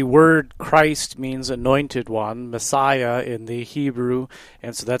off, the word Christ means anointed one, Messiah in the Hebrew,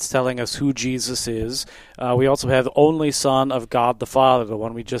 and so that's telling us who Jesus is. We also have only Son of God the Father, the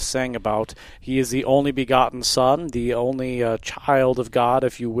one we just sang about. He is the only begotten Son, the only child of God,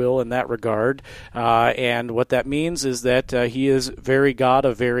 if you will, in that regard. And what that means is that he is very God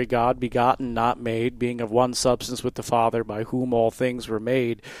of very God, begotten, not made, being of one substance with the Father, by whom all things were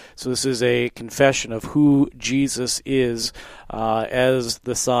made. So this is a confession of who Jesus is as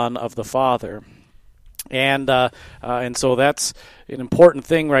the Son of the Father. And so that's an important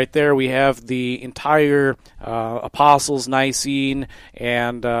thing right there. We have the entire Apostles' Nicene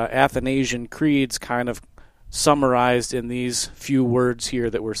and Athanasian creeds kind of summarized in these few words here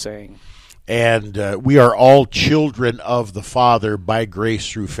that we're saying. And we are all children of the Father by grace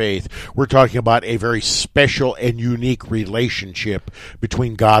through faith. We're talking about a very special and unique relationship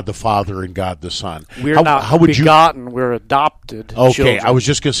between God the Father and God the Son. We're not begotten, we're adopted children. I was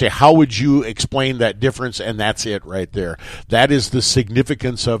just going to say, how would you explain that difference? And that's it right there. That is the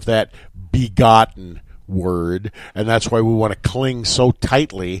significance of that begotten word, and that's why we want to cling so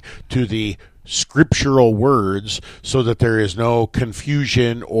tightly to the scriptural words so that there is no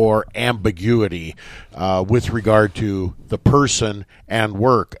confusion or ambiguity with regard to the person and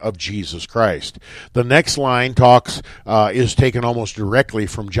work of Jesus Christ. The next line is taken almost directly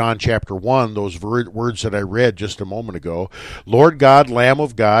from John chapter 1, those words that I read just a moment ago. Lord God, Lamb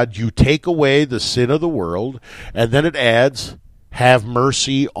of God, you take away the sin of the world, and then it adds, have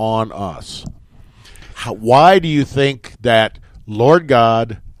mercy on us. Why do you think that Lord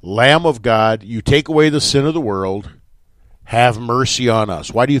God, Lamb of God, you take away the sin of the world, have mercy on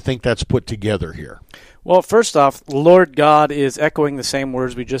us? Why do you think that's put together here? Well, first off, Lord God is echoing the same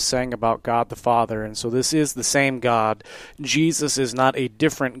words we just sang about God the Father, and so this is the same God. Jesus is not a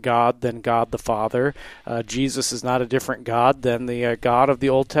different God than God the Father. Jesus is not a different God than the God of the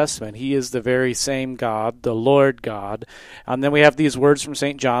Old Testament. He is the very same God, the Lord God. And then we have these words from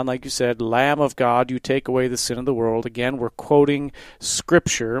St. John, like you said, Lamb of God, you take away the sin of the world. Again, we're quoting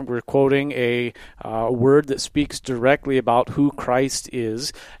Scripture. We're quoting a word that speaks directly about who Christ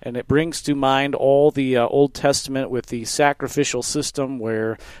is, and it brings to mind all the Old Testament with the sacrificial system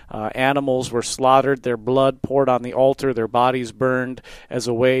where animals were slaughtered, their blood poured on the altar, their bodies burned as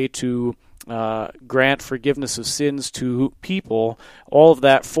a way to grant forgiveness of sins to people. All of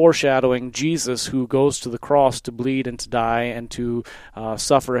that foreshadowing Jesus, who goes to the cross to bleed and to die and to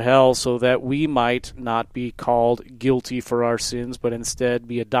suffer hell so that we might not be called guilty for our sins, but instead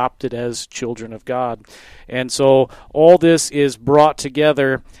be adopted as children of God. And so all this is brought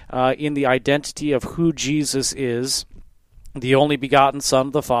together in the identity of who Jesus is, the only begotten Son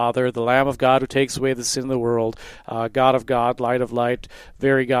of the Father, the Lamb of God who takes away the sin of the world, God of God, light of light,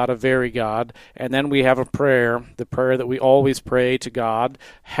 very God of very God. And then we have a prayer, the prayer that we always pray to God,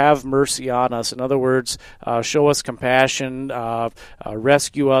 have mercy on us. In other words, show us compassion,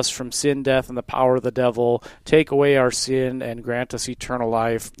 rescue us from sin, death, and the power of the devil, take away our sin, and grant us eternal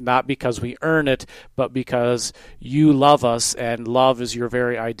life, not because we earn it, but because you love us, and love is your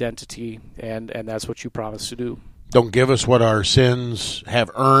very identity, and that's what you promise to do. Don't give us what our sins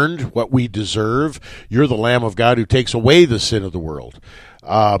have earned, what we deserve. You're the Lamb of God who takes away the sin of the world.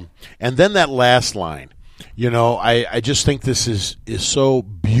 And then that last line, I just think this is so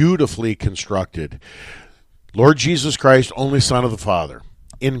beautifully constructed. Lord Jesus Christ, only Son of the Father,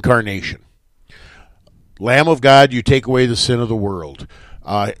 incarnation. Lamb of God, you take away the sin of the world.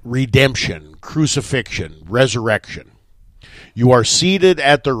 Redemption, crucifixion, resurrection. You are seated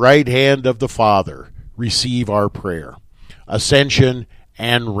at the right hand of the Father. Receive our prayer. Ascension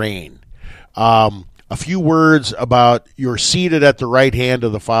and reign. A few words about you're seated at the right hand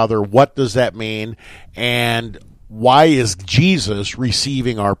of the Father. What does that mean? And why is Jesus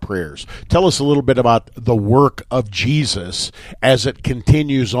receiving our prayers? Tell us a little bit about the work of Jesus as it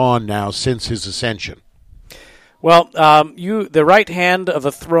continues on now since his ascension. Well, the right hand of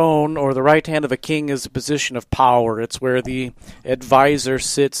a throne or the right hand of a king is a position of power. It's where the advisor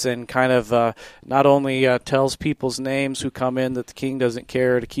sits and kind of not only tells people's names who come in that the king doesn't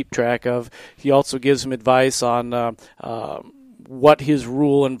care to keep track of, he also gives them advice on what his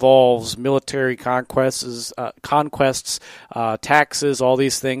rule involves, military conquests, taxes, all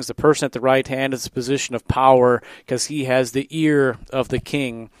these things. The person at the right hand is a position of power because he has the ear of the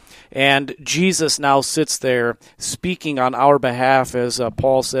king. And Jesus now sits there speaking on our behalf, as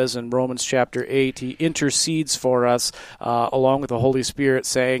Paul says in Romans chapter 8. He intercedes for us along with the Holy Spirit,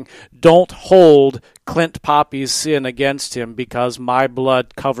 saying, don't hold Clint Poppy's sin against him because my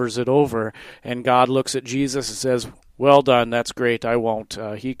blood covers it over. And God looks at Jesus and says, well done, that's great, I won't.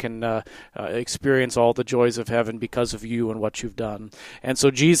 He can experience all the joys of heaven because of you and what you've done. And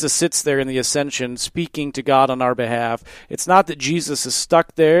so Jesus sits there in the ascension speaking to God on our behalf. It's not that Jesus is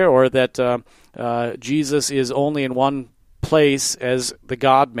stuck there or that Jesus is only in one place as the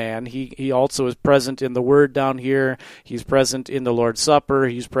God-man. He also is present in the Word down here. He's present in the Lord's Supper.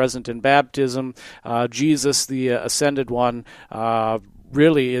 He's present in baptism. Jesus, the ascended one,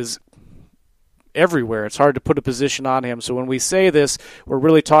 really is everywhere. It's hard to put a position on him. So when we say this, we're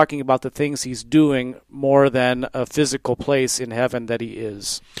really talking about the things he's doing more than a physical place in heaven that he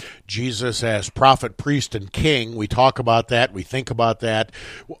is. Jesus as prophet, priest, and king, we talk about that, we think about that.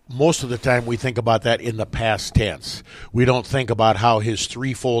 Most of the time we think about that in the past tense. We don't think about how his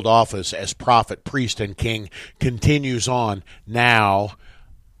threefold office as prophet, priest, and king continues on now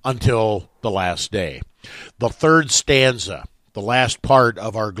until the last day. The third stanza, the last part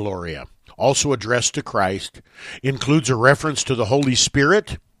of our Gloria, also addressed to Christ, includes a reference to the Holy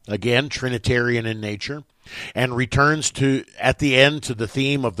Spirit, again, Trinitarian in nature, and returns to, at the end, to the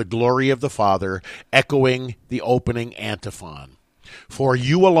theme of the glory of the Father, echoing the opening antiphon. For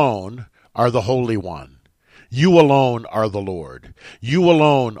you alone are the Holy One. You alone are the Lord. You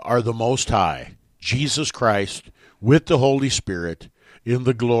alone are the Most High, Jesus Christ, with the Holy Spirit, in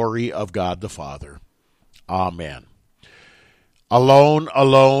the glory of God the Father. Amen. Alone,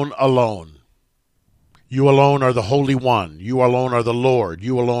 alone, alone. You alone are the Holy One. You alone are the Lord.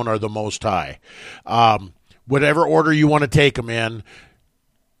 You alone are the Most High. Whatever order you want to take them in,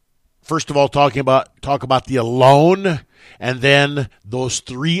 first of all, talk about the alone, and then those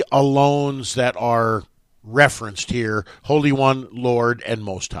three alones that are referenced here, Holy One, Lord, and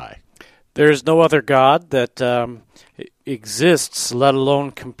Most High. There's no other God that exists, let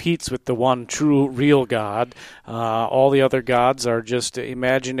alone competes with the one true, real God. All the other gods are just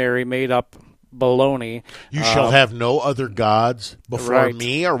imaginary, made-up baloney. You shall have no other gods before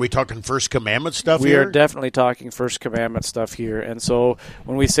me? Are we talking First Commandment stuff here? We are definitely talking First Commandment stuff here. And so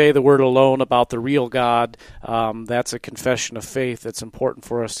when we say the word alone about the real God, that's a confession of faith that's important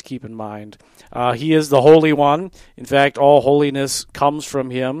for us to keep in mind. He is the Holy One. In fact, all holiness comes from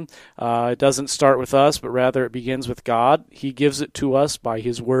him. It doesn't start with us, but rather it begins with God. He gives it to us by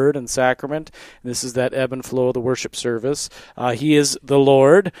his word and sacrament. And this is that ebb and flow of the worship service. He is the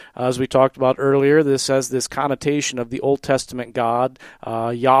Lord. As we talked about earlier, this has this connotation of the Old Testament God,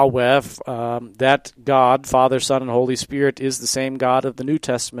 Yahweh. That God, Father, Son, and Holy Spirit, is the same God of the New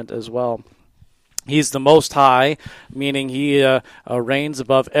Testament as well. He's the Most High, meaning he reigns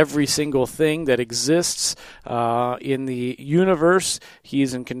above every single thing that exists in the universe.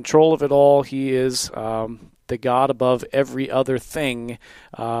 He's in control of it all. He is the God above every other thing,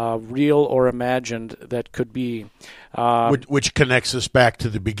 real or imagined, that could be. Which connects us back to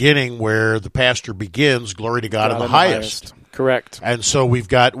the beginning where the pastor begins, glory to God in the highest. Correct. And so we've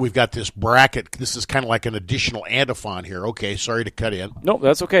got this bracket. This is kind of like an additional antiphon here. Okay, sorry to cut in. No,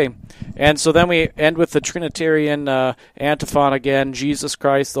 that's okay. And so then we end with the Trinitarian antiphon again, Jesus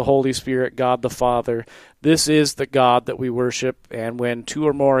Christ, the Holy Spirit, God the Father. This is the God that we worship, and when two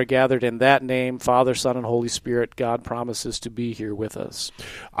or more are gathered in that name, Father, Son, and Holy Spirit, God promises to be here with us.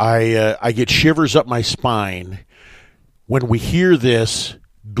 I get shivers up my spine when we hear this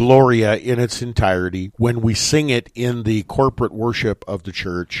Gloria in its entirety when we sing it in the corporate worship of the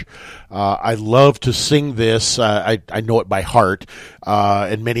church. I love to sing this. I know it by heart,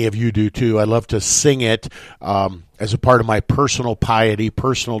 and many of you do too. I love to sing it as a part of my personal piety,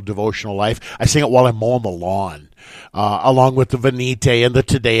 personal devotional life. I sing it while I'm mowing the lawn, along with the Venite and the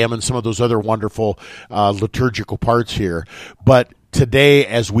Te Deum and some of those other wonderful liturgical parts here. But today,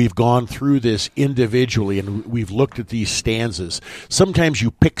 as we've gone through this individually and we've looked at these stanzas, sometimes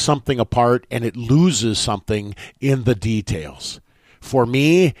you pick something apart and it loses something in the details. For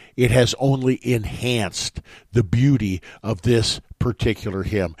me, it has only enhanced the beauty of this particular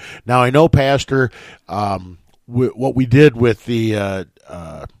hymn. Now, I know, Pastor, what we did with the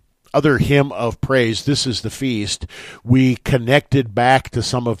other hymn of praise, This is the Feast, we connected back to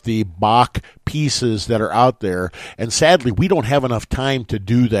some of the Bach pieces that are out there, and sadly we don't have enough time to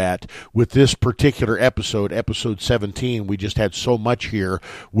do that with this particular episode 17. We just had so much here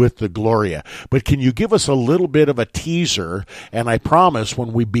with the Gloria. But can you give us a little bit of a teaser? And I promise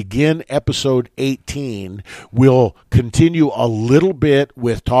when we begin episode 18, we'll continue a little bit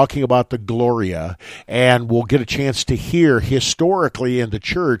with talking about the Gloria, and we'll get a chance to hear historically in the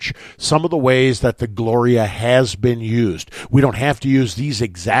church some of the ways that the Gloria has been used. We don't have to use these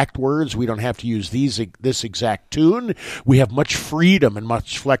exact words. We don't have to use this exact tune. We have much freedom and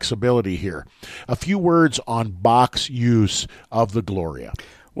much flexibility here. A few words on Bach's use of the Gloria.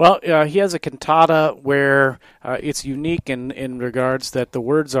 Well, he has a cantata where it's unique in regards that the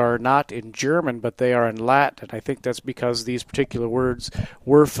words are not in German, but they are in Latin. I think that's because these particular words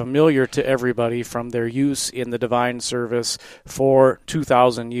were familiar to everybody from their use in the divine service for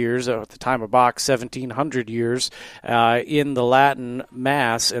 2,000 years, at the time of Bach, 1,700 years, in the Latin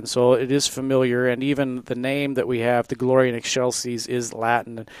Mass. And so it is familiar, and even the name that we have, the Gloria in Excelsis, is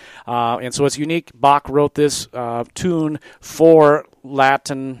Latin. And so it's unique. Bach wrote this tune for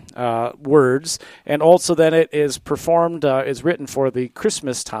Latin words, and also then it is performed, is written for the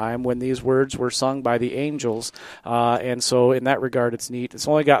Christmas time when these words were sung by the angels, and so in that regard it's neat. It's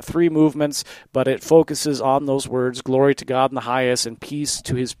only got 3 movements, but it focuses on those words, glory to God in the highest and peace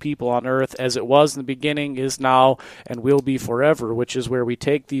to his people on earth, as it was in the beginning, is now, and will be forever, which is where we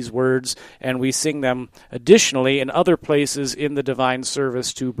take these words and we sing them additionally in other places in the divine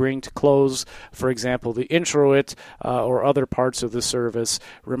service to bring to close, for example, the introit or other parts of the service,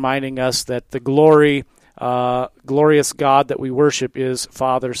 reminding us that the glorious God that we worship is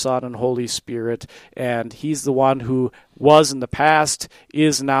Father, Son, and Holy Spirit, and he's the one who was in the past,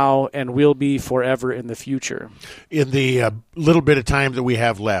 is now, and will be forever in the future. In the little bit of time that we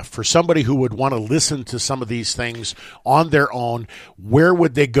have left, for somebody who would want to listen to some of these things on their own, where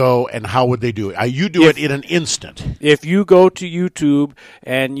would they go and how would they do it? You do it in an instant. If you go to YouTube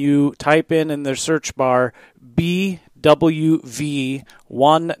and you type in their search bar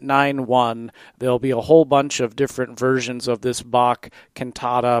BWV191, there'll be a whole bunch of different versions of this Bach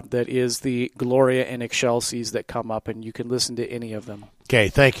cantata that is the Gloria in Excelsis that come up, and you can listen to any of them. Okay,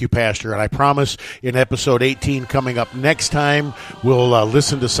 thank you, Pastor. And I promise in episode 18 coming up next time, we'll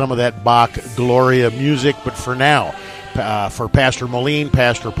listen to some of that Bach Gloria music. But for now, for Pastor Moline,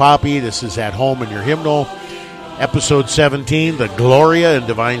 Pastor Poppy, this is At Home in Your Hymnal. Episode 17, the Gloria in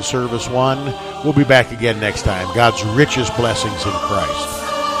Divine Service 1. We'll be back again next time. God's richest blessings in Christ.